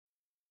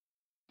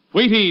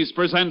Wheaties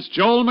presents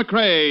Joel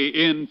McCrea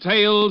in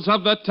Tales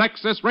of the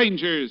Texas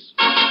Rangers.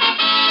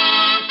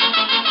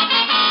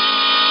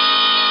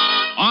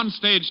 On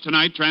stage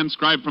tonight,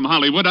 transcribed from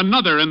Hollywood,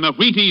 another in the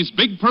Wheaties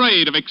big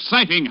parade of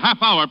exciting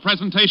half-hour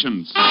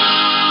presentations.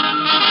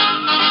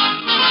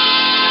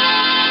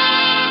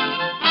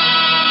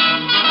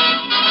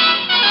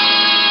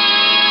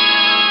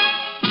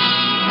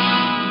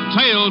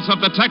 Tales of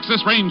the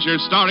Texas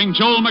Rangers, starring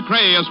Joel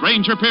McCrea as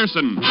Ranger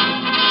Pearson.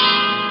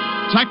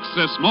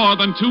 Texas, more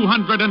than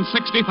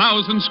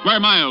 260,000 square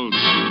miles,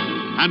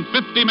 and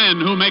 50 men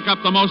who make up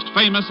the most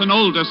famous and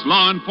oldest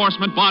law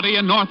enforcement body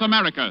in North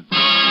America.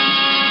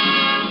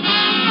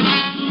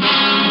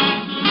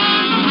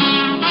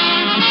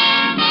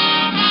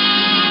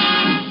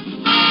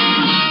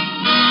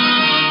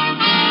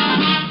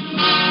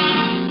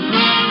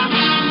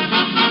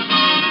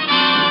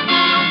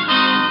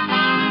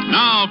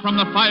 Now, from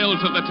the files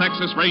of the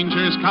Texas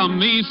Rangers come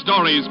these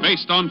stories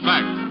based on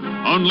fact.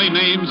 Only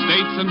names,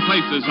 dates, and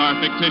places are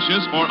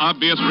fictitious for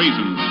obvious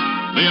reasons.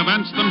 The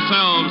events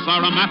themselves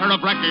are a matter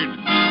of record.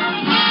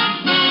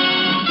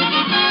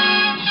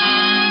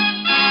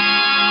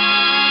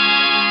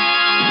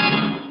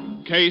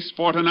 Case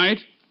for tonight,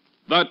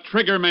 the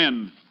Trigger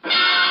Men.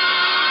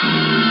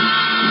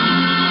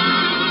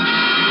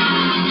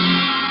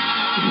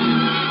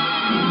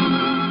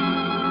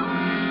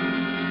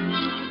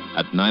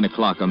 At 9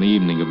 o'clock on the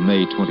evening of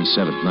May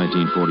 27,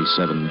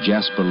 1947,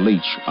 Jasper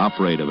Leach,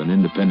 operator of an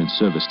independent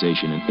service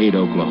station in Ada,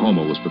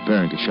 Oklahoma, was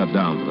preparing to shut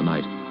down for the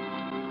night.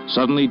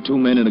 Suddenly, two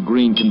men in a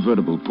green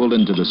convertible pulled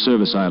into the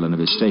service island of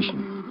his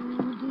station.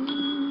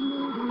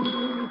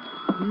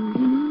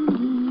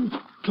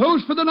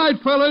 Close for the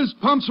night, fellas.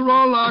 Pumps are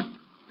all locked.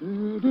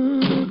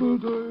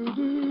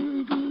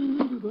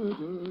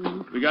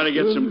 We gotta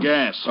get some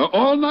gas.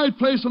 All-night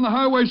place on the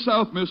highway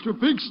south, mister.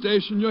 Big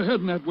station. You're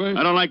heading that way.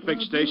 I don't like big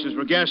stations.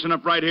 We're gassing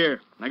up right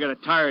here. I got a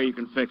tire you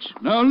can fix.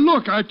 Now,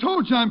 look, I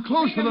told you I'm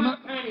close for the night.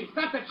 Hey,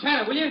 stop the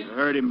chatter, will you? You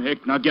heard him,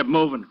 Hick. Now get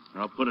moving,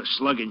 or I'll put a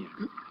slug in you.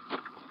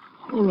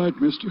 All right,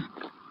 mister.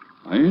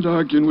 I ain't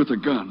arguing with a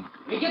gun.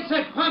 He gets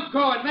that pump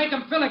going. Make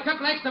him fill a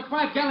couple extra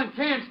 5-gallon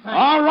cans, Pat.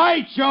 All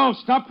right, Joe.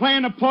 Stop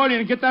playing the party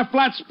and get that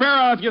flat spare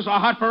out if you're so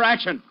hot for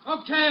action.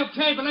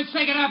 Okay, but let's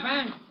shake it up,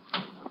 eh?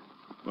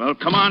 Well,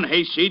 come on,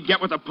 Hayseed. Get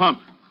with the pump.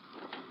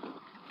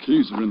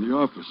 Keys are in the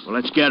office. Well,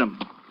 let's get them.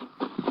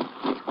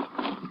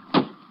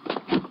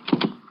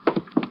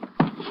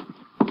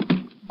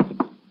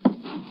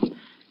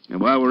 And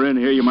while we're in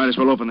here, you might as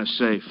well open the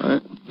safe. I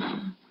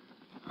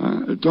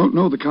don't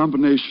know the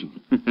combination.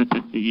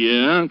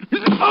 Yeah?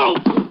 Oh!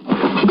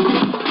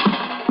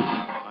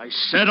 I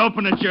said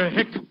open it, you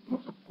hick.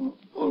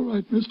 All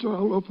right, mister,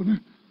 I'll open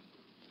it.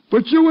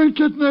 But you ain't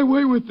getting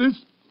away with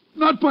this.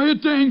 Not by a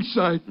dang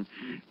sight.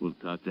 We'll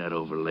talk that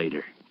over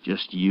later.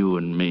 Just you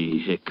and me,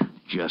 Hick.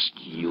 Just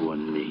you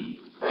and me.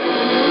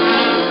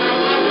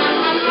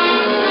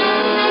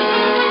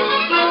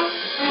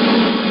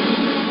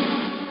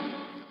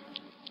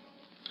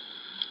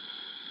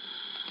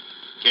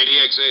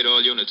 KTX-8,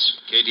 all units.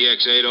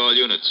 KTX-8, all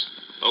units.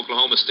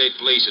 Oklahoma State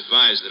Police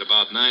advised that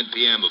about 9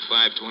 p.m. of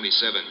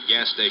 5/27,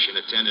 gas station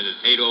attendant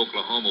at Ada,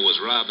 Oklahoma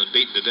was robbed and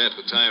beaten to death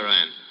with tire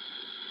iron.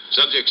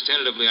 Subjects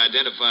tentatively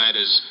identified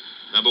as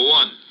number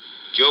 1,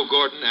 Joe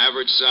Gordon,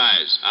 average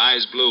size,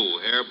 eyes blue,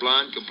 hair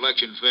blonde,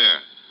 complexion fair.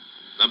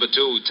 Number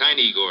 2,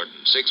 Tiny Gordon,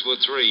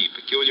 6'3",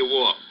 peculiar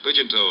walk,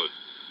 pigeon-toed,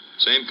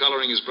 same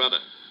coloring as brother.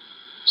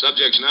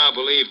 Subjects now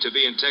believed to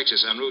be in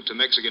Texas en route to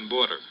Mexican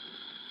border.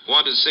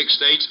 Wanted 6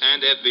 states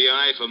and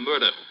FBI for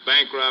murder,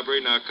 bank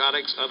robbery,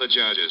 narcotics, other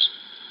charges.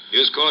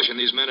 Use caution,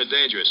 these men are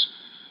dangerous.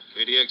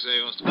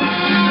 KTXA, Austin.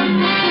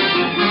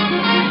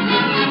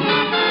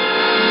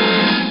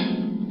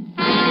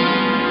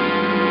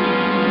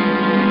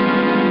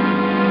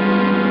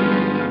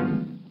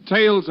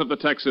 Tales of the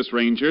Texas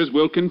Rangers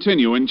will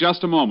continue in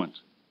just a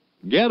moment.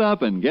 Get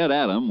up and get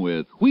at 'em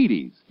with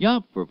Wheaties.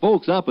 Yup, for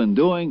folks up and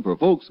doing, for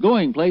folks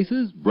going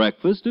places,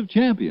 breakfast of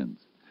champions.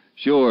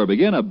 Sure,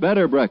 begin a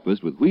better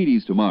breakfast with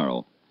Wheaties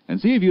tomorrow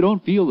and see if you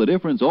don't feel the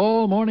difference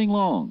all morning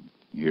long.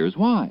 Here's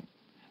why.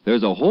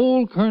 There's a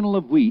whole kernel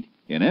of wheat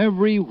in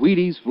every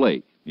Wheaties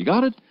flake. You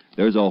got it?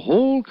 There's a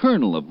whole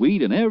kernel of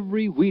wheat in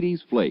every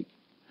Wheaties flake.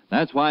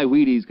 That's why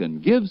Wheaties can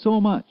give so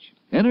much.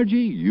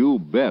 Energy? You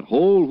bet,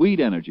 whole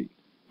wheat energy.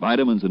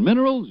 Vitamins and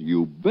minerals?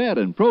 You bet,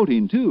 and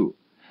protein, too.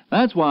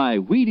 That's why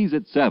Wheaties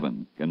at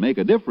 7 can make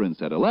a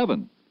difference at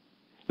 11.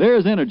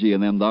 There's energy in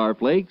them thar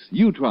flakes.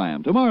 You try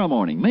 'em tomorrow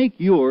morning. Make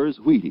yours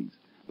Wheaties.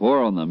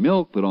 Pour on the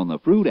milk, put on the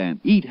fruit, and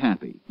eat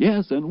happy.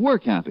 Yes, and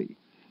work happy.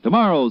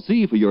 Tomorrow,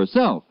 see for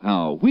yourself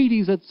how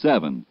Wheaties at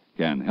 7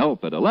 can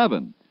help at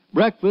 11.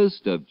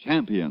 Breakfast of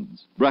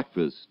champions.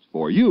 Breakfast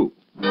for you.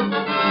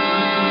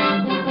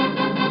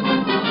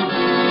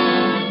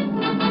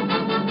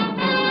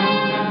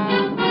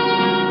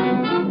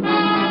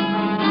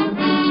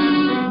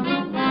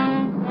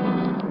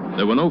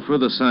 There were no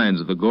further signs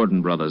of the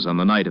Gordon brothers on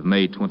the night of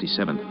May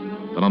 27th.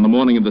 But on the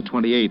morning of the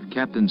 28th,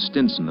 Captain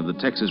Stinson of the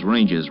Texas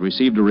Rangers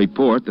received a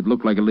report that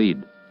looked like a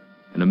lead.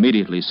 and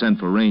immediately sent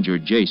for Ranger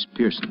Jace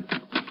Pearson.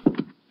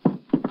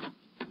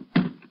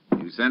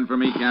 You send for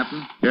me,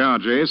 Captain? Yeah,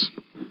 Jace.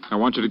 I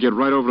want you to get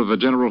right over to the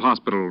General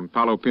Hospital in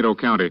Palo Pinto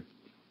County.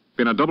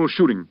 Been a double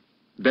shooting.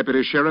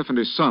 Deputy Sheriff and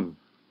his son.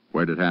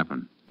 Where'd it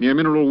happen? Near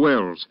Mineral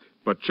Wells,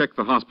 but check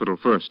the hospital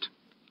first.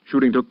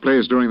 Shooting took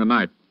place during the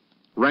night.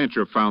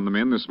 Rancher found the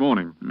men this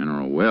morning.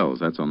 Mineral Wells.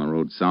 That's on the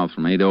road south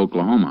from Ada,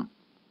 Oklahoma.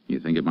 You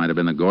think it might have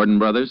been the Gordon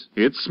brothers?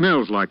 It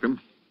smells like them.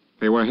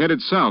 They were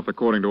headed south,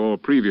 according to all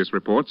previous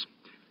reports.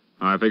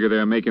 I figure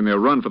they're making their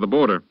run for the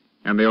border,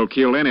 and they'll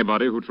kill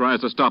anybody who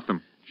tries to stop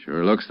them.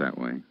 Sure looks that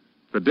way.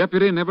 The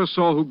deputy never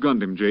saw who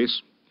gunned him,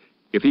 Jace.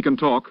 If he can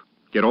talk,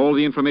 get all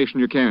the information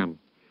you can.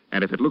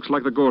 And if it looks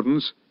like the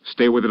Gordons,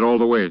 stay with it all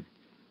the way.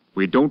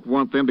 We don't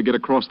want them to get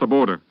across the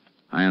border.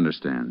 I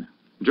understand.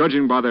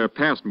 Judging by their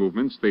past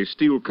movements, they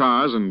steal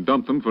cars and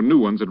dump them for new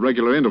ones at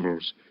regular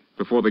intervals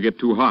before they get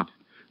too hot.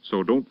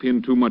 So don't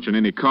pin too much on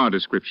any car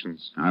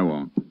descriptions. I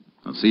won't.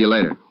 I'll see you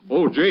later.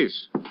 Oh,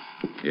 Jace.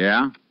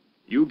 Yeah?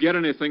 You get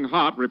anything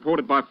hot, report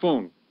it by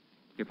phone.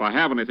 If I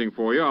have anything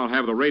for you, I'll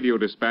have the radio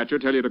dispatcher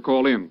tell you to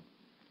call in.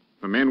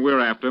 The men we're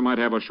after might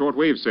have a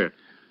shortwave set.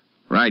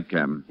 Right,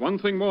 Captain. One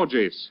thing more,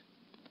 Jace.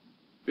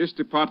 This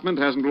department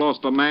hasn't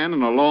lost a man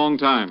in a long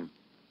time.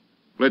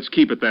 Let's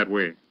keep it that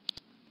way.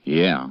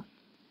 Yeah.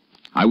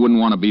 I wouldn't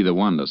want to be the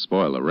one to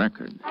spoil the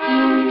record.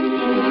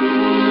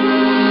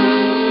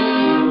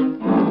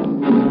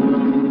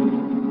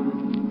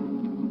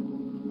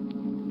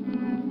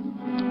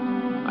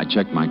 I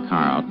checked my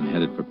car out and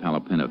headed for Palo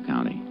Pinto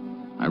County.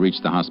 I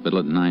reached the hospital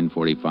at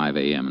 9:45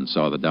 a.m. and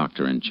saw the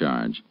doctor in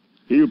charge.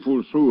 He'll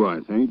pull through, I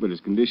think, but his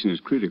condition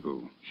is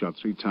critical. Shot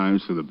 3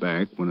 times through the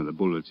back. One of the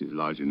bullets is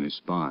lodged in his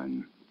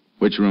spine.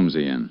 Which room's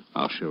he in?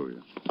 I'll show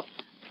you.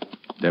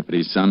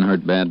 Deputy's son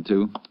hurt bad,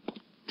 too?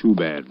 Too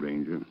bad,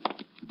 Ranger.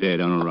 Dead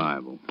on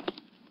arrival.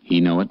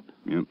 He know it?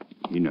 Yep,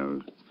 he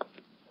knows.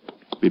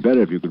 Be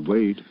better if you could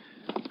wait.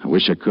 I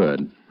wish I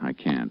could. I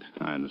can't.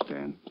 I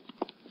understand.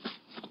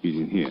 He's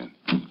in here.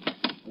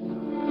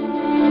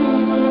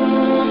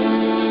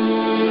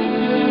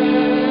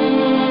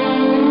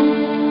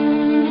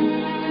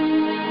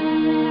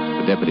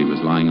 The deputy was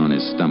lying on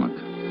his stomach,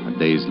 a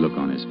dazed look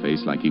on his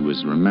face like he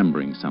was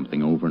remembering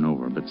something over and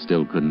over, but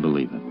still couldn't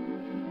believe it.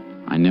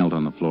 I knelt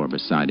on the floor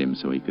beside him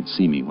so he could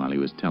see me while he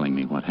was telling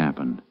me what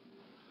happened.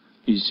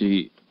 You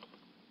see,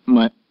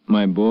 my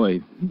boy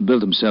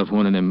built himself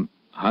one of them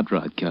hot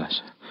rod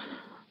cars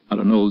out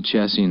of an old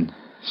chassis and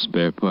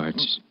spare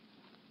parts.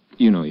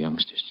 You know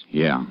youngsters.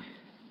 Yeah.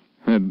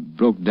 I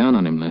broke down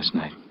on him last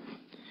night.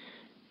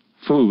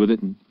 Fooled with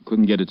it and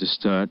couldn't get it to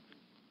start.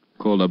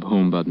 Called up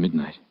home about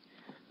midnight.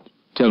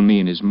 Tell me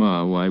and his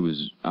ma why I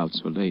was out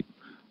so late.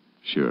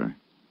 Sure.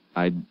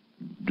 I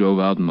drove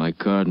out in my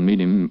car to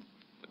meet him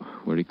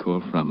where he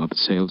called from, up at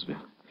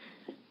Salesville.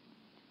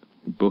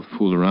 We both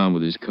fooled around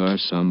with his car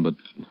some, but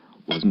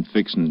wasn't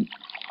fixing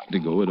to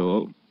go at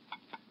all.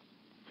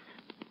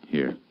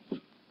 Here.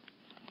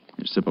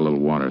 Here, sip a little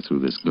water through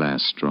this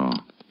glass straw.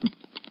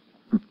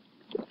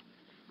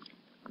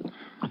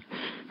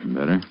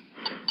 Better?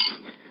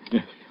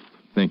 Yeah,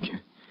 thank you.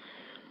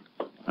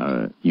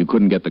 You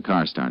couldn't get the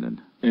car started?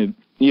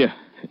 Yeah.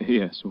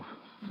 So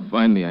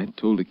finally I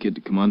told the kid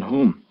to come on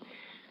home.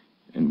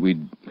 And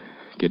we'd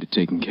get it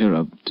taken care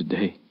of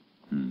today.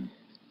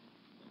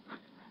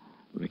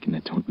 Reckon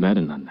that don't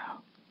matter none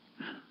now.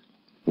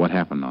 What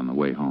happened on the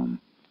way home?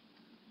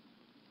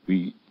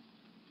 We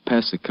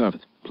passed the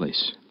carpet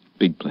place.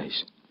 Big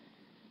place.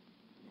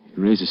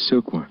 He raises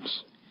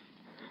silkworms.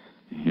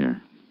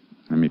 Here.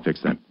 Let me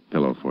fix that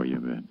pillow for you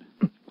a bit.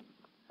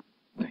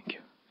 Thank you.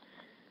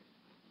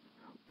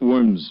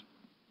 Worms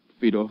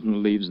feed off in the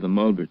leaves of the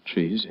mulberry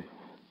trees.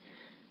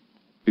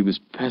 We was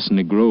passing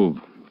the grove,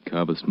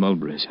 Carbo's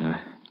mulberries.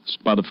 I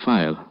spotted a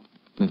fire,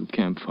 little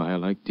campfire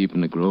like deep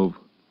in the grove,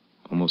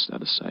 almost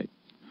out of sight.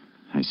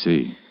 I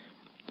see.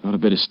 Thought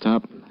I'd better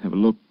stop and have a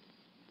look.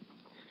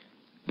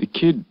 The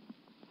kid,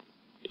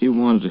 he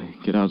wanted to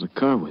get out of the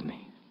car with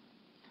me.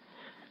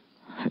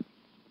 I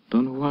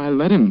don't know why I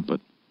let him, but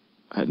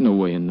I had no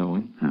way of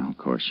knowing. Oh, of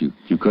course,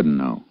 you couldn't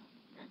know.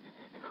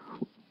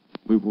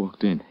 We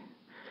walked in.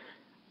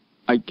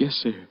 I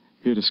guess they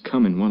heard us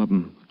coming. One of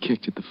them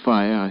kicked at the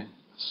fire. I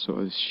saw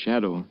his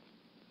shadow.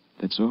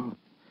 That's all.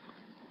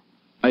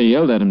 I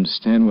yelled at him to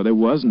stand where they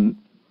was, and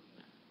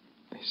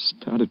they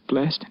started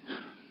blasting.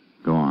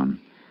 Go on.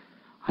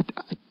 I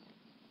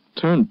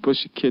turned,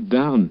 pushed the kid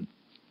down.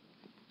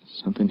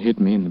 Something hit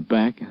me in the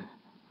back. I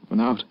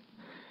went out.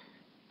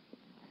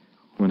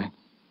 When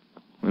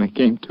I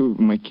came to,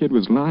 my kid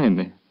was lying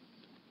there,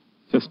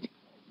 just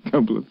a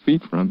couple of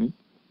feet from me.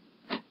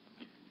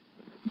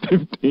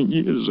 15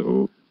 years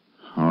old.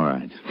 All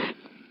right.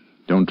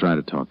 Don't try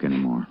to talk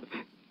anymore.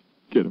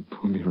 Get him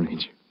for me,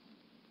 Ranger.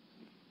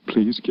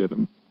 Please get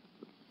him.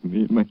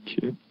 Me and my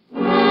kid.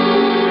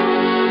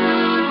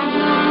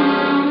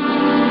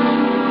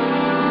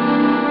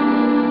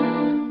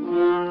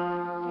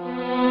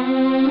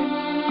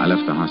 I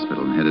left the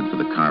hospital and headed for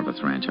the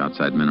Carveth Ranch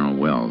outside Mineral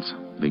Wells.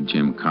 Big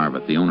Jim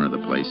Carvett, the owner of the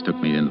place, took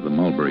me into the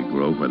mulberry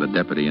grove where the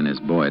deputy and his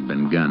boy had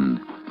been gunned.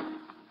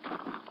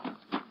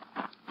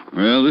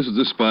 Well, this is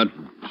the spot.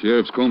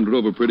 Sheriff's combed it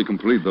over pretty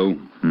complete, though.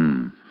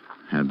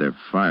 Had their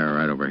fire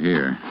right over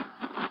here.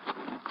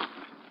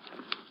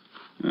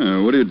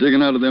 What are you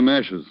digging out of them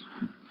ashes?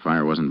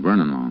 Fire wasn't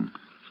burning long.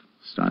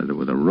 Started it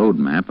with a road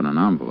map and an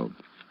envelope.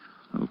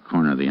 A little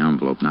corner of the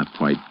envelope not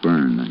quite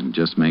burned. I can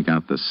just make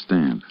out the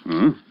stamp.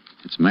 Huh?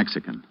 It's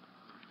Mexican.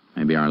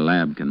 Maybe our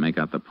lab can make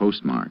out the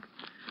postmark.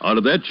 Out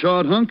of that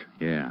charred hunk?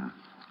 Yeah.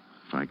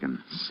 If I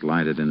can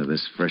slide it into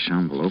this fresh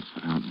envelope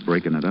without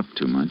breaking it up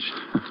too much.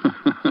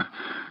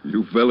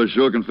 You fellas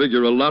sure can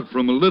figure a lot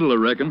from a little, I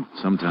reckon.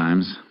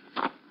 Sometimes.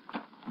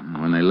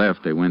 When they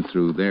left, they went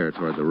through there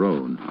toward the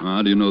road.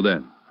 How do you know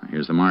that?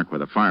 Here's the mark where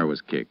the fire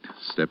was kicked.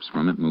 Steps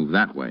from it move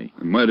that way.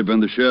 It might have been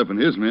the sheriff and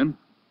his men.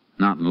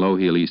 Not in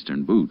low-heel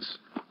Eastern boots.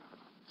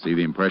 See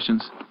the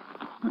impressions?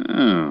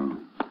 Oh.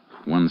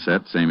 One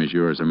set, same as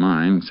yours or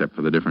mine, except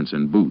for the difference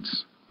in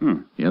boots.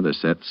 The other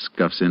set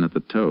scuffs in at the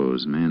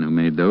toes. Man who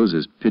made those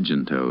is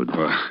pigeon-toed.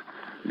 Well,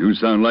 you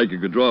sound like you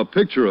could draw a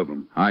picture of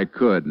them. I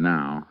could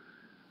now.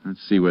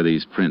 Let's see where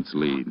these prints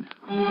lead.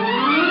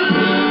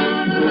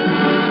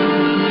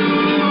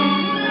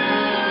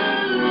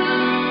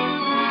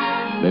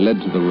 They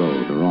led to the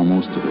road, or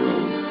almost to the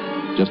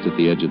road. Just at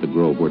the edge of the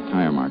grove were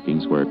tire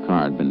markings where a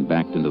car had been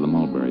backed into the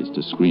mulberries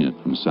to screen it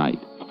from sight.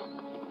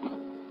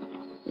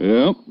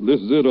 Yeah,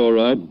 this is it, all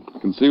right.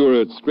 Can see where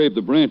it scraped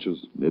the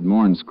branches. Did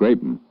more than scrape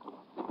them.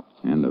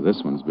 End of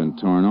this one's been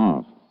torn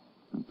off.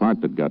 The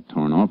part that got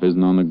torn off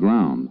isn't on the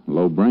ground.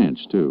 Low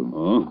branch, too.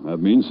 Oh, that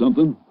means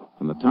something?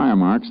 From the tire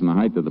marks and the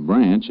height of the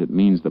branch, it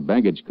means the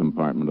baggage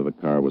compartment of the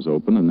car was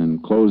open and then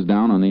closed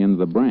down on the end of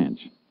the branch.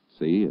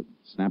 See, it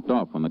snapped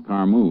off when the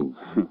car moved.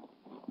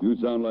 You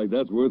sound like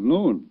that's worth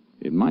knowing.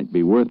 It might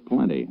be worth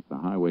plenty if the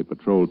highway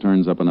patrol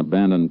turns up an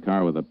abandoned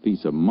car with a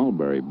piece of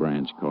mulberry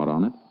branch caught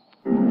on it.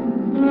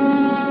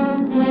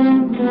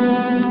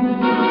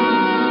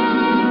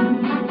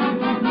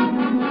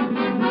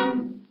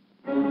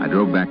 I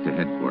drove back to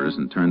headquarters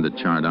and turned the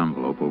charred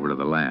envelope over to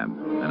the lab.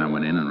 Then I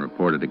went in and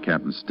reported to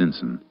Captain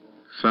Stinson.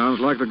 Sounds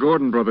like the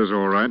Gordon brothers,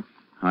 all right.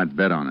 I'd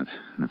bet on it.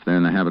 And if they're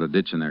in the habit of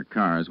ditching their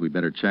cars, we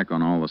better check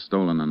on all the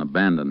stolen and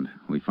abandoned.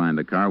 We find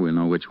the car, we'll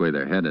know which way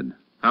they're headed.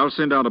 I'll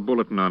send out a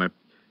bulletin on it.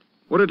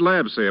 What did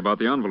Lab say about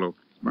the envelope?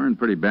 Burned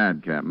pretty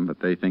bad, Captain, but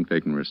they think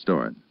they can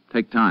restore it.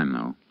 Take time,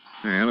 though.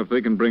 And if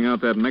they can bring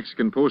out that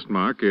Mexican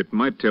postmark, it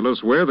might tell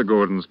us where the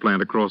Gordons plan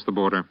to cross the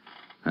border.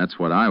 That's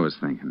what I was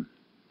thinking.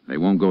 They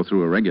won't go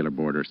through a regular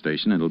border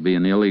station. It'll be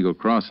an illegal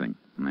crossing.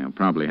 And they'll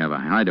probably have a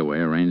hideaway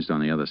arranged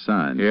on the other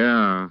side.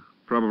 Yeah,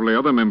 probably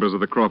other members of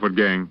the Crawford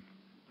gang.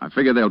 I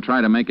figure they'll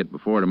try to make it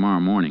before tomorrow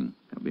morning.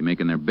 They'll be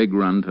making their big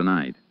run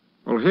tonight.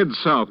 Well, head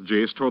south,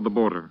 Jace, toward the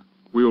border.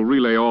 We'll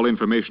relay all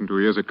information to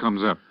you as it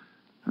comes up.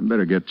 I'd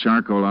better get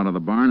charcoal out of the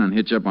barn and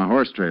hitch up my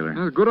horse trailer.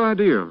 That's a good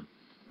idea.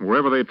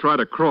 Wherever they try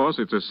to cross,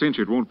 it's a cinch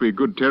it won't be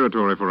good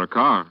territory for a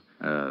car.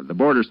 The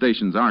border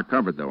stations are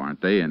covered, though,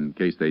 aren't they, in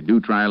case they do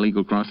try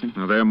illegal crossing?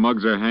 Now, their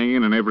mugs are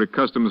hanging in every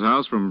customs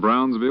house from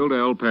Brownsville to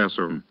El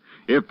Paso.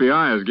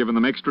 FBI has given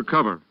them extra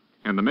cover,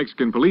 and the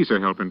Mexican police are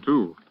helping,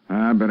 too.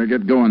 I better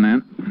get going,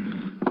 then.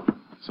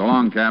 So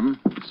long, Captain.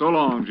 So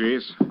long,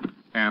 Jace,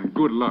 and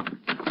good luck.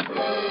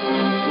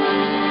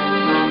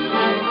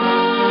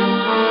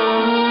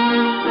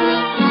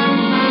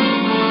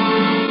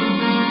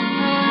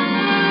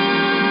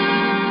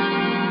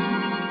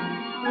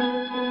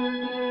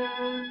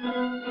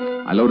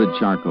 I loaded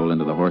charcoal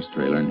into the horse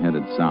trailer and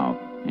headed south,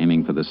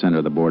 aiming for the center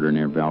of the border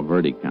near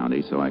Valverde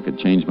County so I could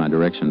change my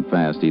direction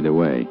fast either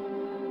way.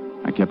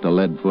 I kept a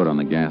lead foot on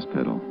the gas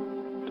pedal.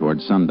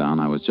 Toward sundown,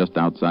 I was just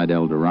outside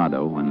El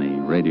Dorado when the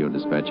radio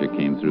dispatcher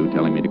came through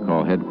telling me to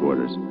call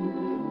headquarters.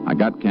 I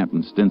got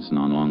Captain Stinson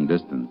on long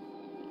distance.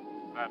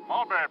 That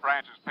mulberry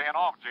branch is paying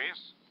off,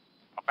 Jace.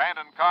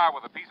 Abandoned car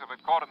with a piece of it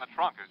caught in the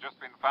trunk has just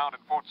been found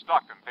in Fort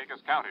Stockton,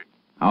 Pecos County.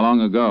 How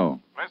long ago?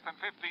 Less than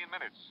 15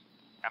 minutes.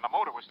 And the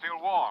motor was still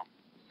warm.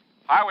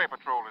 Highway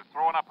Patrol is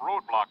throwing up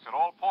roadblocks at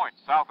all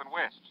points, south and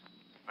west.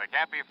 They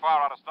can't be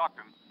far out of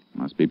Stockton.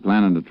 Must be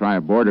planning to try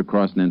a border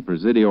crossing in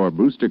Presidio or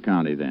Brewster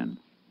County, then.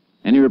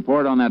 Any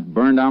report on that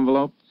burned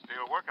envelope?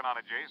 Still working on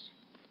it, Jace.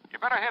 You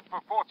better head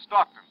for Fort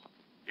Stockton.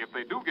 If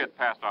they do get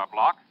past our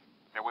block,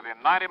 they're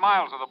within 90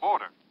 miles of the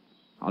border.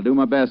 I'll do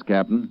my best,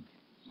 Captain.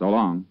 So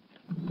long.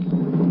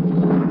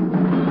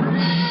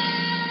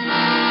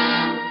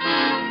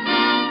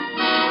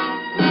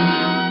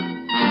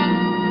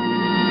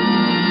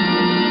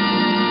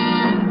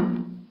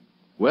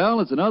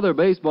 Well, it's another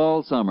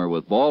baseball summer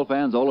with ball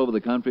fans all over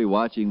the country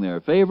watching their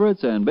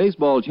favorites and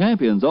baseball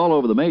champions all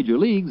over the major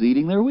leagues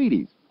eating their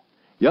Wheaties.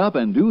 Yup,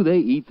 and do they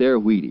eat their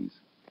Wheaties?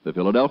 The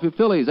Philadelphia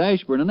Phillies,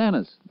 Ashburn and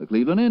Ennis. The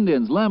Cleveland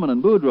Indians, Lemon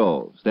and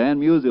Boudreaux. Stan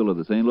Musial of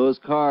the St. Louis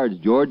Cards.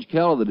 George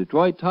Kell of the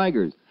Detroit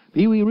Tigers.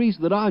 Pee Wee Reese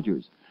of the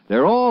Dodgers.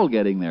 They're all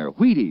getting their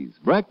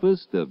Wheaties,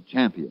 breakfast of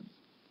champions.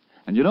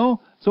 And you know,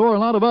 so are a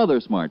lot of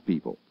other smart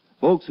people.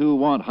 Folks who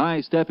want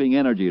high-stepping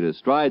energy to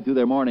stride through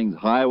their mornings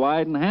high,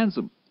 wide, and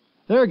handsome.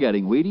 They're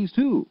getting Wheaties,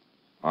 too.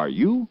 Are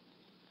you?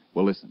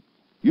 Well, listen.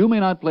 You may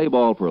not play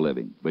ball for a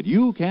living, but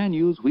you can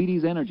use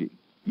Wheaties energy.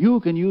 You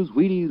can use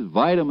Wheaties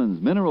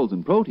vitamins, minerals,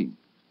 and protein.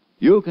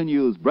 You can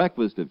use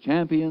Breakfast of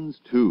Champions,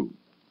 too.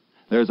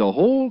 There's a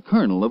whole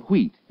kernel of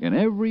wheat in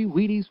every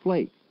Wheaties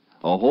flake.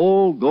 A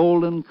whole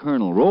golden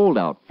kernel rolled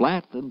out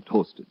flat and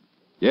toasted.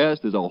 Yes,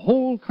 there's a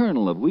whole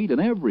kernel of wheat in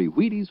every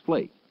Wheaties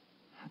flake.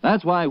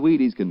 That's why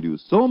Wheaties can do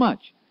so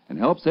much and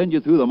help send you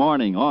through the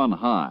morning on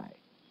high.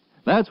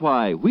 That's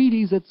why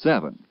Wheaties at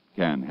 7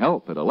 can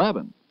help at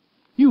 11.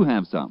 You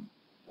have some.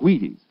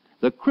 Wheaties,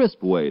 the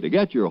crisp way to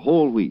get your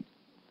whole wheat.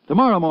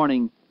 Tomorrow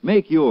morning,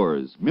 make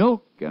yours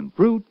milk and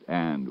fruit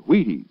and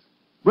Wheaties.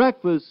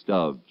 Breakfast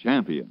of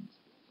Champions.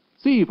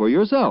 See for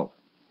yourself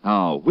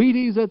how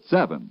Wheaties at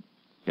 7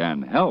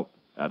 can help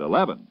at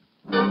 11.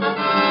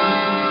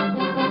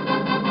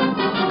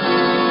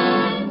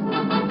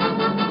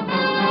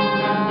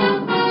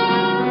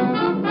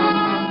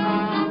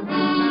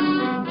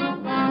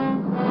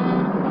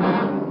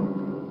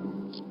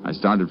 I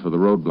started for the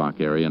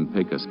roadblock area in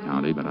Pecos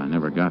County, but I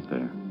never got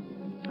there.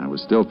 I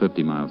was still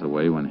 50 miles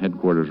away when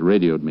headquarters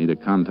radioed me to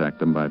contact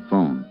them by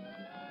phone.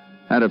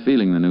 Had a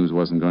feeling the news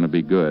wasn't going to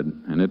be good,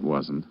 and it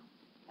wasn't.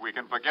 We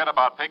can forget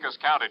about Pecos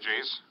County,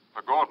 Jace.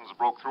 The Gordons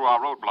broke through our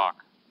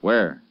roadblock.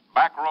 Where?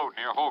 Back road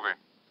near Hovey.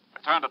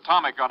 They turned a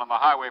Tommy gun on the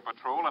highway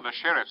patrol and a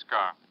sheriff's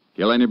car.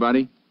 Kill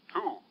anybody? 2,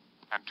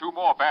 and 2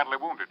 more badly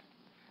wounded.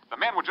 The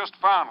men were just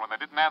found when they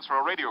didn't answer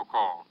a radio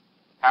call.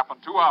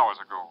 Happened 2 hours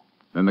ago.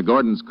 Then the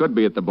Gordons could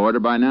be at the border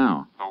by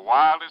now. The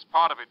wildest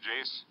part of it,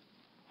 Jace.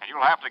 And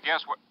you'll have to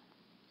guess what...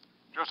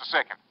 Just a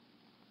second.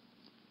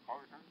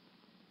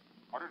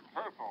 I didn't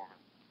say so.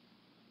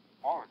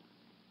 All right.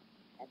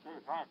 Okay,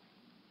 thanks.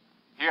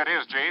 Here it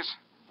is, Jace.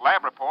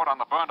 Lab report on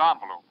the burned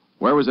envelope.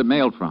 Where was it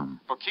mailed from?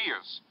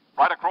 Baquias,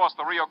 right across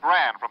the Rio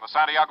Grande from the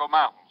Santiago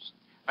Mountains.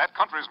 That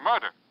country's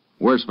murder.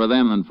 Worse for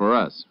them than for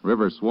us.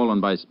 River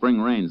swollen by spring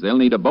rains. They'll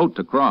need a boat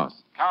to cross.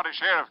 County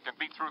sheriff can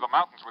beat through the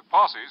mountains with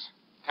posses.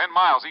 10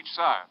 miles each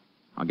side.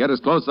 I'll get as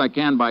close as I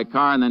can by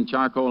car, and then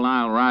Charcoal and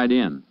I'll ride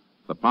in.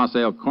 If the posse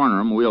will corner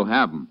them, we'll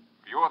have them.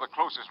 You're the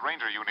closest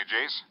ranger unit,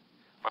 Jace.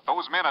 But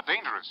those men are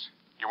dangerous.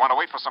 You want to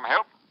wait for some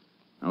help?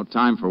 No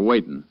time for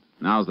waiting.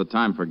 Now's the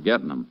time for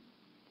getting them.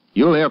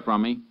 You'll hear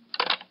from me.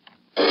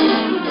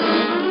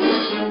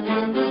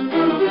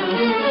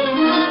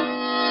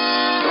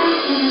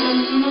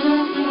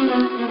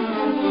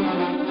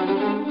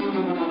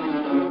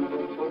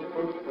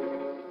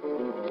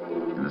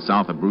 In the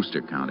south of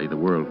Brewster County, the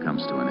world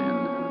comes to an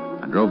end.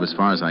 I drove as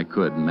far as I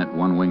could and met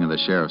one wing of the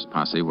sheriff's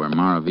posse where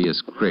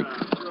Maravillas Creek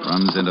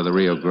runs into the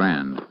Rio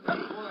Grande.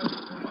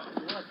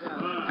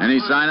 Any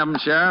sign of them,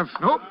 Sheriff?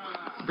 Nope.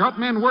 Got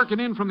men working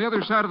in from the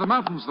other side of the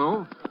mountains,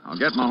 though. I'll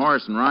get my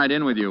horse and ride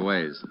in with you a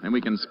ways. Then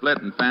we can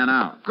split and fan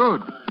out.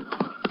 Good.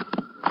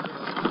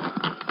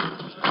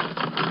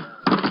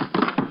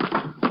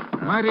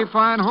 Mighty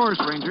fine horse,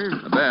 Ranger.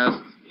 The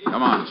best.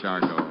 Come on,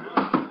 Charcoal.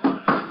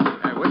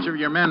 Hey, which of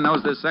your men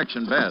knows this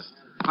section best?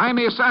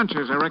 Jaime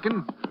Sanchez, I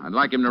reckon. I'd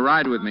like him to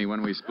ride with me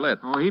when we split.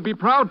 Oh, he'd be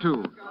proud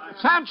to.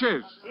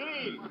 Sanchez!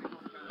 Hey,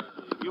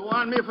 you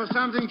want me for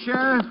something,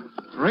 Sheriff?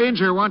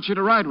 Ranger wants you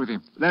to ride with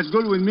him. That's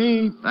good with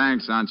me.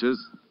 Thanks, Sanchez.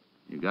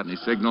 You got any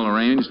signal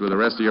arranged with the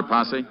rest of your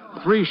posse?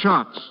 3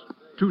 shots.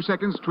 2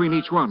 seconds between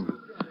each one.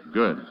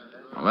 Good.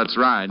 Well, let's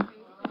ride.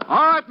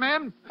 All right,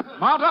 men.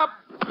 Mount up.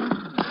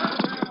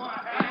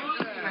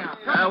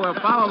 Well,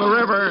 we'll follow the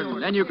river,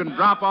 and then you can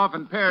drop off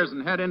in pairs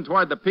and head in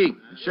toward the peak.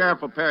 The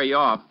sheriff will pair you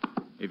off.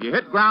 If you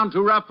hit ground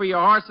too rough for your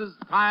horses,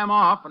 tie them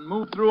off and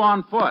move through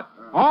on foot.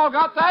 All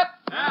got that?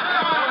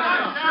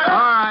 All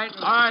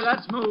right,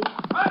 let's move.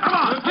 Come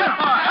on, get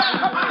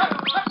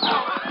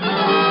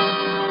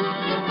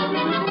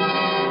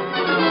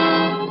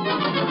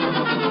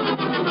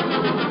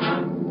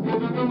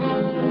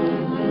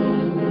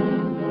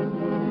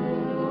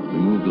We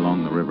moved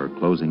along the river,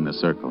 closing the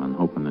circle and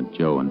hoping that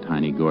Joe and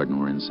Tiny Gordon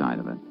were inside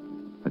of it.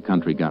 The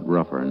country got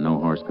rougher, and no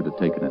horse could have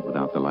taken it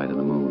without the light of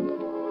the moon.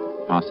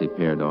 Posse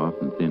paired off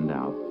and thinned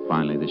out.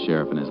 Finally, the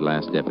sheriff and his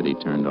last deputy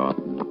turned off,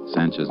 and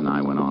Sanchez and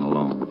I went on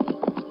alone.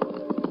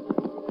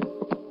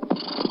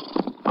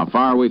 How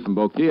far are we from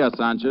Boquilla,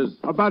 Sanchez?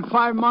 About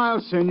 5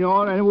 miles,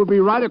 senor, and we'll be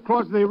right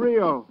across the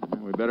Rio.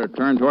 We better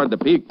turn toward the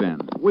peak, then.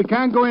 We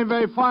can't go in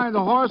very far in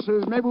the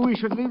horses. Maybe we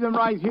should leave them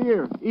right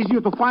here.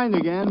 Easier to find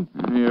again.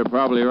 You're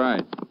probably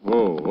right.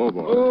 Whoa,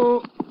 boy.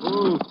 Oh.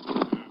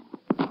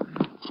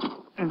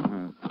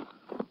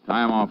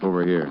 Tie him off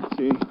over here.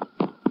 See?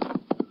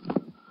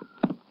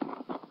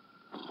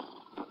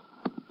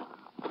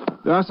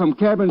 There are some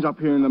cabins up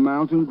here in the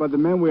mountains, but the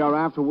men we are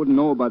after wouldn't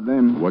know about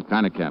them. What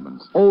kind of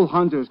cabins? Old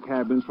hunters'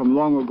 cabins from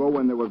long ago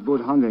when there was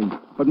good hunting.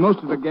 But most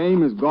of the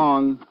game is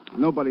gone.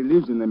 Nobody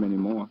lives in them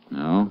anymore.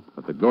 No,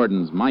 but the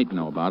Gordons might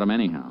know about them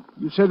anyhow.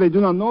 You said they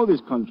do not know this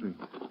country.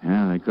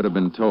 Yeah, they could have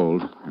been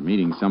told. They're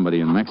meeting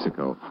somebody in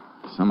Mexico.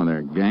 Some of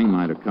their gang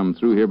might have come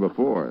through here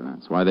before.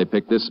 That's why they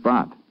picked this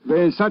spot.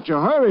 They're in such a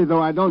hurry,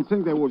 though, I don't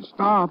think they would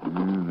stop.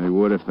 Yeah, they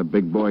would if the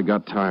big boy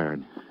got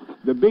tired.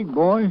 The big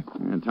boy?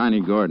 Yeah,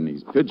 Tiny Gordon,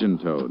 he's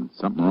pigeon-toed.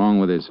 Something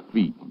wrong with his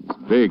feet.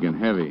 He's big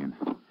and heavy and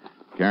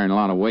carrying a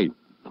lot of weight.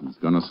 He's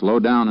going to slow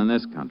down in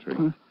this country.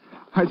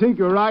 I think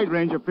you're right,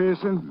 Ranger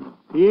Pearson.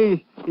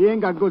 He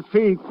ain't got good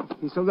feet.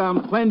 He slowed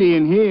down plenty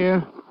in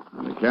here.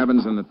 The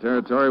cabins in the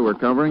territory we're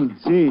covering?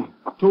 See,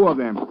 2 of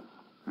them.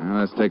 Well,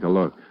 let's take a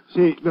look.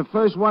 See, the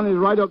first one is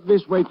right up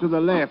this way to the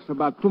left,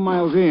 about 2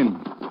 miles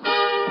in.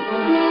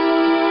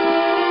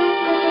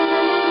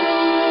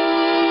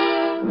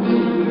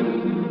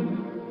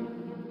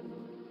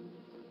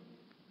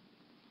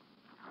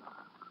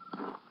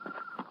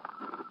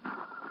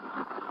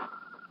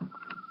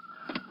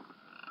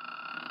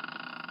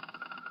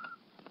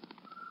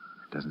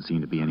 Doesn't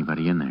seem to be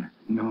anybody in there.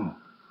 No.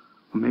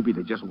 Well, maybe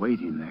they're just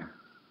waiting there.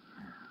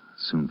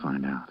 Soon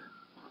find out.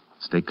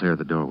 Stay clear of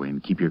the doorway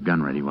and keep your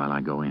gun ready while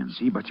I go in.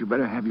 See, but you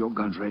better have your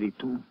guns ready,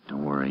 too.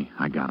 Don't worry.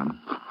 I got 'em.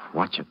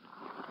 Watch it.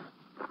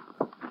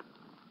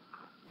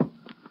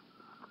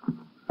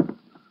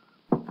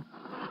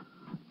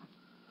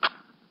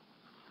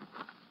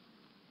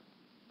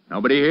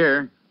 Nobody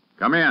here.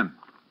 Come in.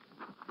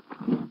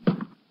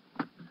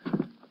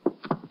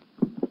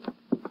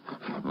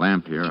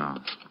 Lamp here.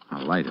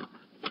 I'll light it.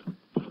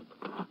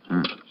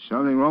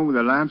 Something wrong with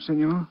the lamp,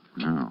 senor?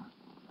 No.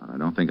 But I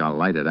don't think I'll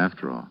light it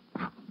after all.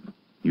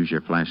 Use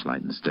your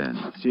flashlight instead.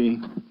 See?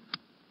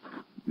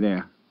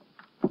 There.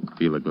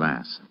 Feel the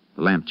glass.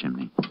 The lamp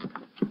chimney.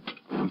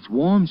 It's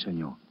warm,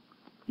 senor.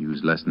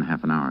 Used less than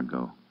half an hour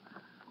ago.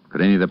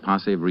 Could any of the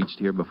posse have reached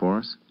here before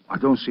us? I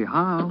don't see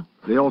how.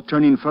 They all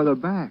turn in further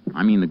back.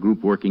 I mean the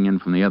group working in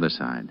from the other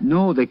side.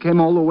 No, they came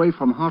all the way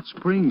from Hot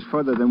Springs,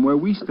 further than where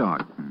we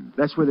start.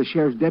 That's where the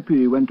sheriff's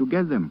deputy went to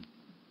get them.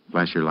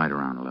 Flash your light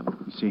around a little.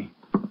 See?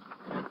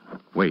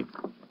 Wait.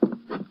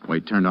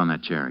 Turned on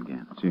that chair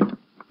again. See?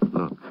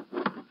 Look.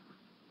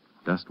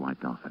 Dust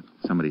wiped off it.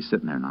 Somebody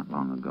sitting there not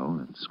long ago.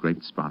 A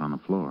scraped spot on the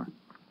floor.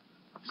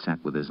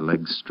 Sat with his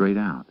legs straight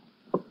out.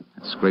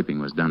 That scraping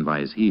was done by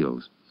his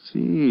heels.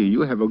 See,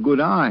 you have a good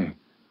eye.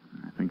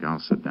 I think I'll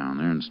sit down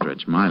there and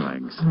stretch my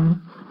legs.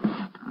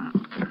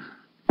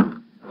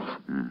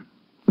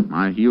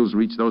 My heels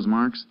reach those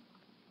marks?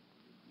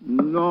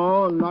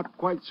 No, not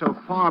quite so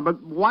far.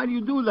 But why do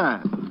you do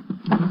that?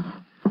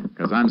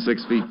 Because I'm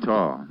 6 feet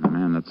tall. The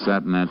man that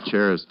sat in that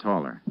chair is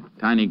taller.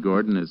 Tiny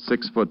Gordon is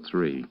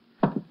 6'3".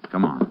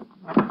 Come on.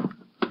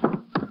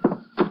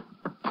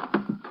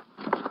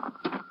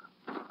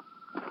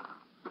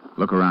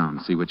 Look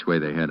around, see which way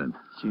they headed.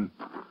 See.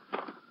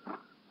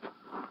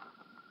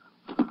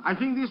 I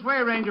think this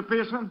way, Ranger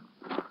Pearson.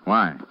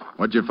 Why?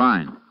 What'd you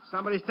find?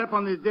 Somebody step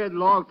on this dead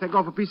log, take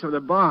off a piece of the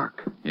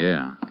bark.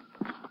 Yeah.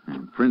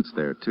 And prints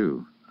there,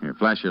 too. Here,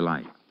 flash your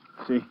light.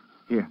 See?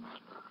 Here.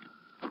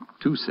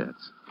 2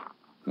 sets.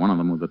 One of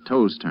them with the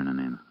toes turning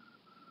in.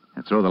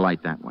 Now throw the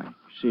light that way.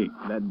 See,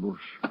 that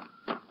bush.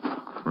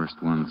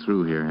 First one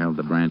through here held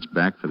the branch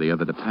back for the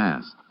other to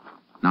pass.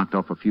 Knocked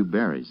off a few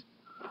berries.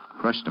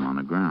 Crushed them on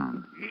the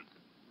ground.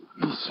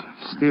 He's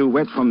still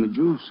wet from the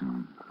juice.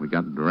 We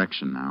got the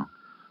direction now.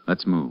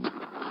 Let's move.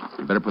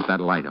 You better put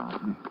that light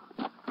on.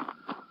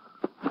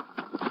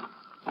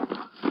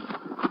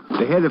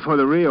 They're headed for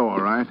the Rio,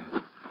 all right.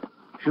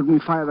 Shouldn't we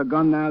fire the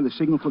gun now, the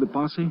signal for the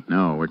posse?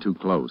 No, we're too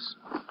close.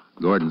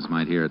 Gordons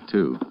might hear it,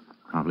 too.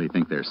 Probably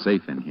think they're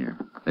safe in here.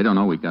 They don't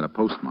know we've got a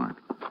postmark.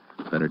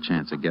 Better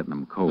chance of getting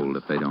them cold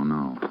if they don't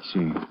know.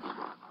 See.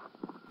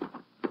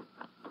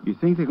 You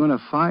think they're going to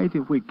fight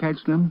if we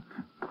catch them?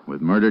 With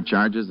murder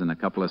charges in a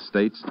couple of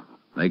states,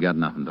 they got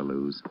nothing to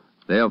lose.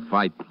 They'll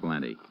fight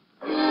plenty.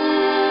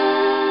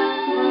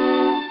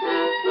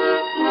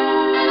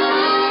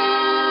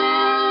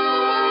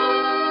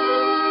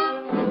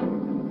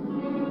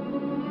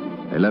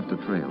 They left a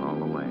trail all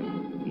the way,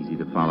 easy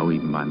to follow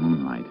even by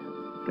moonlight.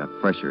 Got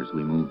fresher as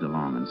we moved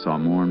along and saw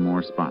more and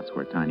more spots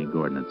where Tiny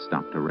Gordon had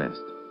stopped to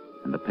rest,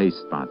 and the pace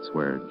spots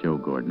where Joe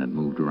Gordon had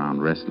moved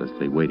around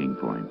restlessly waiting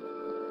for him.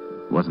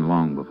 It wasn't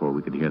long before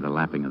we could hear the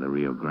lapping of the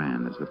Rio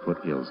Grande as the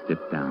foothills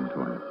dipped down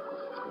toward it.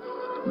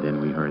 And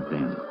then we heard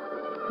them,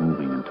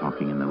 moving and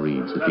talking in the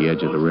reeds at the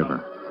edge of the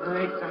river. All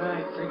right,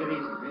 take it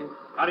easy, man.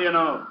 How do you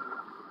know?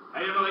 How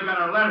do you know they got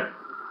our letter?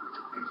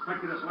 They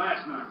expected us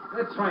last night.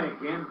 Let's try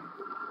again.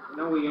 You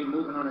know we ain't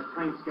moving on a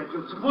train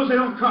schedule. Suppose they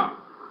don't come.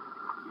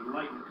 Be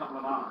light in a couple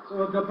of hours. So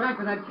we'll go back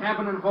to that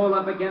cabin and hole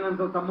up again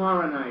until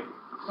tomorrow night.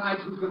 Besides,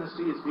 who's going to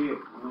see us here?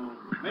 Oh,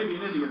 maybe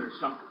an Indian or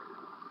something.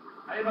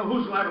 How do you know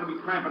who's liable to be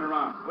tramping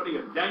around? What are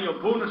you, Daniel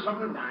Boone or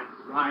something? Nah,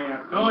 dry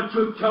up. Don't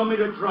you tell me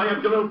to dry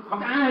up, you little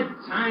punk.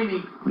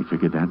 Tiny. We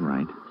figured that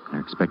right. They're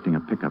expecting a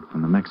pickup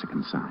from the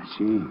Mexican side.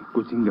 See,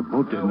 good thing the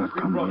boat did not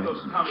come brought yet.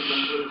 those Tommy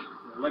guns with us.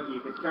 You're lucky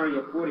you could carry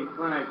a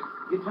 .45.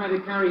 You tried to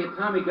carry a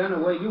Tommy gun the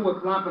way you were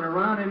flopping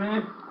around in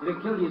there, you'd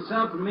have killed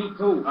yourself and me,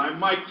 too. I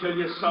might kill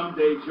you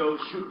someday, Joe,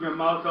 shooting your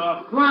mouth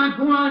off. Go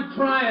on,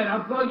 try it.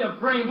 I'll blow your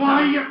brains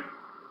Why, out.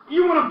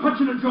 you want to punch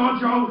in the jaw,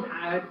 Joe?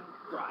 Try it.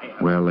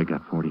 Well, they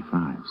got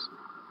 45s,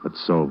 but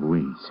so have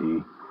we. See?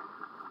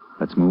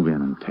 Let's move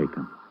in and take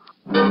them.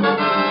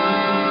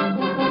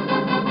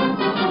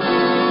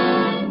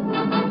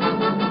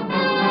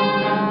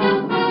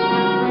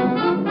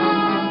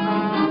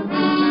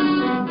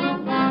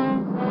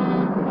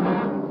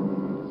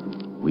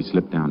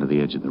 slipped down to the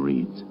edge of the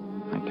reeds.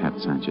 I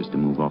capped Sanchez to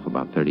move off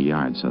about 30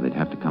 yards so they'd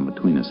have to come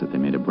between us if they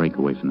made a break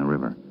away from the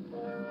river.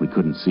 We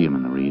couldn't see them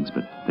in the reeds,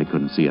 but they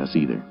couldn't see us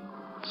either.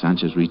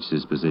 Sanchez reached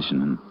his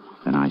position, and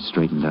then I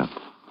straightened up.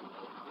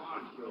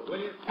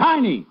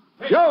 Tiny!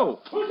 Joe!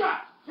 Who's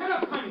that? Get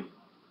up, Tiny!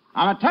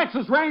 I'm a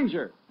Texas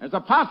Ranger. There's a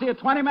posse of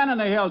 20 men in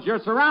the hills. You're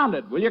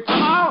surrounded. Will you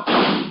come out?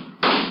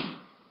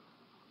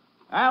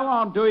 That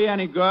won't do you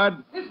any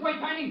good. This way,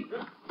 Tiny!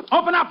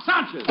 Open up,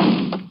 Sanchez!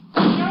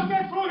 Don't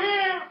get through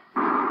here!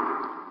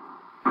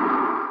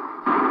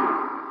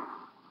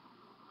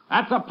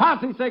 That's a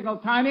posse signal,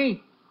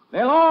 Tiny.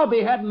 They'll all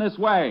be heading this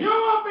way. You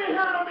won't be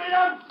here to meet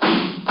us!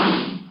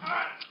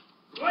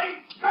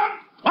 Late gun!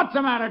 What's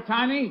the matter,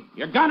 Tiny?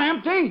 Your gun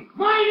empty?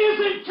 Mine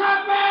isn't,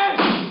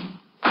 Cutman!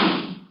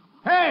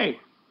 Hey!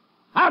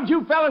 How'd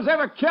you fellas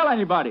ever kill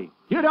anybody?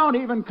 You don't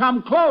even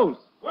come close.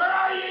 Where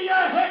are you, you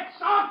hicks?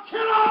 I'll kill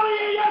all of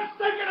you, you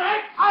stinking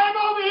hicks! I'm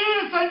over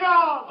here,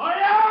 senor! Oh,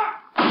 yeah?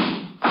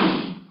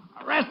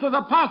 The rest of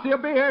the posse will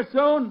be here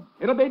soon.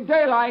 It'll be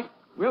daylight.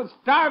 We'll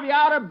starve you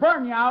out or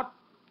burn you out.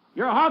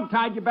 You're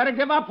hogtied. You better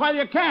give up while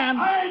you can.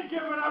 I ain't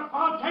giving up.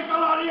 I'll take a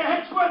lot of you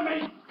hicks with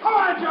me. Come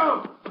on,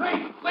 Joe.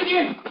 Hey,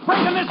 Lydian.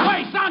 Bring them this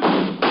way, son.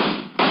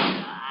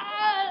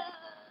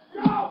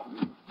 Joe!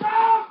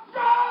 Joe!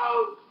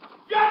 Joe!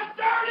 You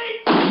dirty!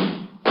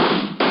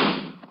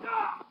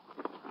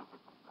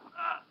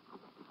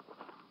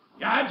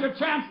 You had your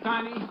chance,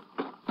 Tiny.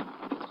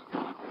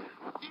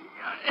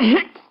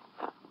 Hicks!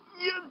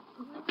 You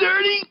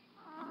dirty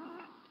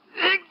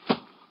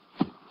hicks!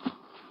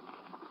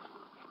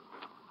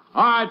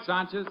 All right,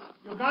 Sanchez.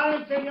 You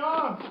got it,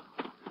 senor.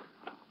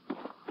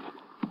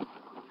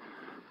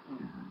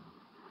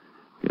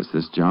 Guess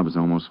this job is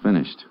almost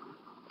finished.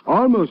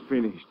 Almost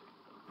finished.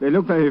 They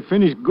look like they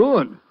finished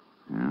good.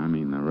 Yeah, I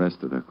mean, the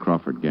rest of the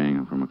Crawford gang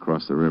are from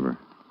across the river.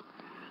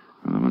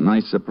 Well, I'm a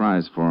nice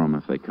surprise for them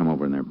if they come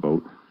over in their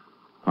boat.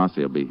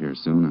 Posse will be here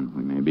soon, and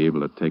we may be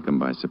able to take them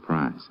by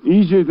surprise.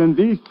 Easier than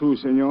these two,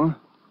 senor.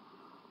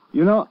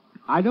 You know,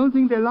 I don't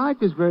think they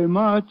like us very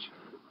much.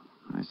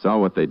 I saw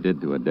what they did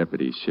to a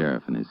deputy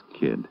sheriff and his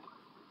kid.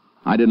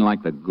 I didn't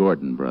like the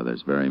Gordon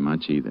brothers very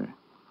much either.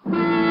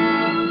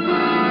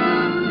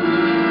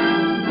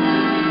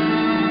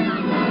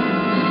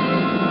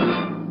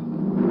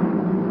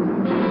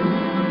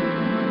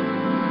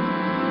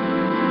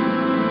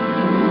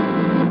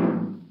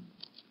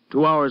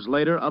 2 hours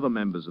later, other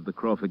members of the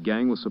Crawford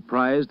gang were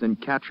surprised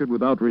and captured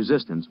without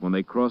resistance when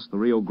they crossed the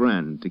Rio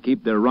Grande to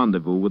keep their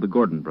rendezvous with the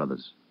Gordon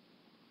brothers.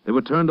 They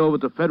were turned over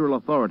to federal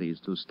authorities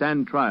to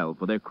stand trial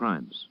for their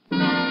crimes.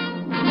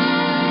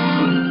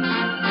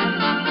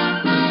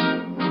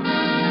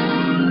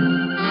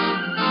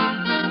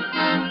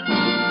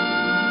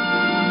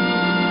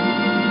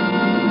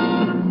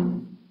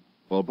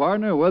 Well,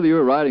 partner, whether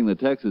you're riding the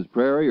Texas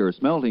prairie or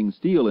smelting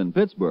steel in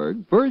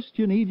Pittsburgh, first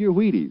you need your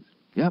Wheaties.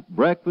 Yep,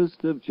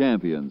 breakfast of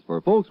champions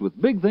for folks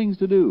with big things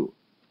to do.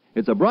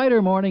 It's a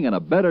brighter morning and a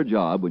better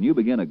job when you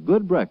begin a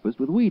good breakfast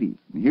with Wheaties.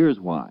 And here's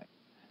why.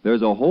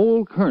 There's a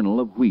whole kernel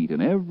of wheat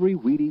in every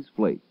Wheaties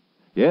flake.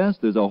 Yes,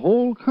 there's a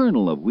whole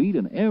kernel of wheat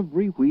in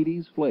every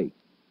Wheaties flake.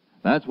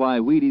 That's why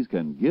Wheaties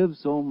can give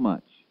so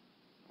much.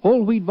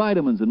 Whole wheat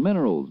vitamins and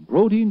minerals,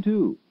 protein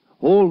too.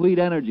 Whole wheat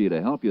energy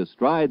to help you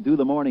stride through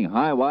the morning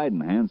high, wide,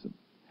 and handsome.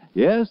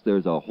 Yes,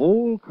 there's a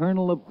whole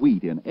kernel of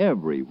wheat in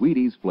every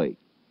Wheaties flake.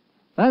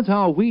 That's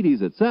how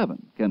Wheaties at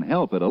 7 can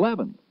help at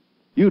 11.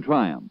 You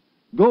try 'em.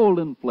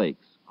 Golden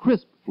Flakes,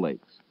 Crisp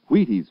Flakes,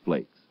 Wheaties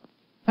Flakes.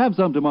 Have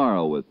some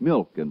tomorrow with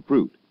milk and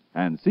fruit,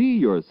 and see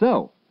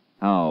yourself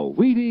how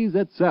Wheaties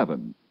at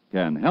 7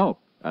 can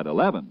help at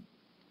 11.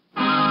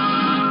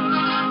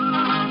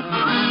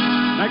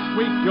 Next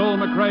week, Joel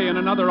McRae in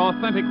another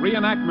authentic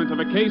reenactment of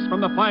a case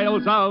from the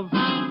files of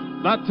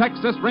the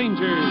Texas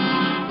Rangers.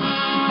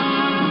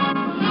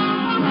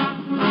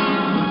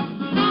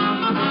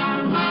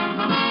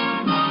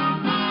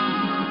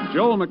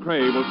 Joel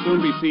McRae will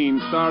soon be seen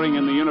starring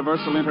in the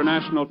Universal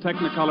International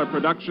Technicolor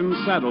production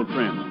Saddle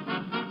Trim.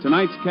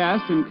 Tonight's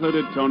cast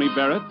included Tony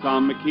Barrett,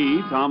 Tom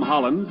McKee, Tom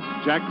Holland,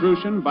 Jack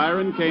Crucian,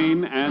 Byron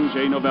Kane, and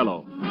Jay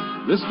Novello.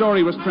 This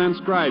story was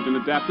transcribed and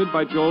adapted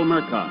by Joel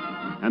Murcott,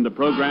 and the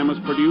program was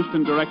produced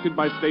and directed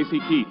by Stacy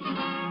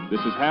Keach.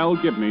 This is Hal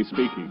Gibney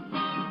speaking.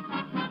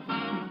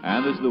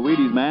 And this is the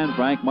Wheaties man,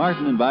 Frank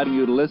Martin, inviting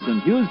you to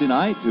listen Tuesday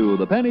night to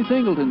The Penny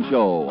Singleton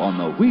Show on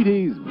the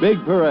Wheaties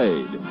Big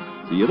Parade.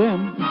 See you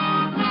then.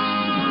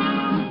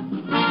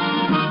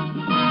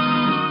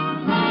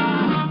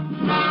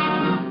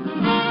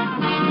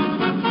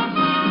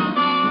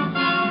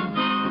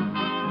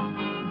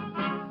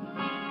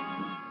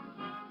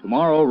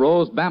 Tomorrow,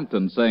 Rose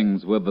Bampton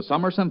sings with the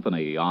Summer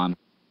Symphony on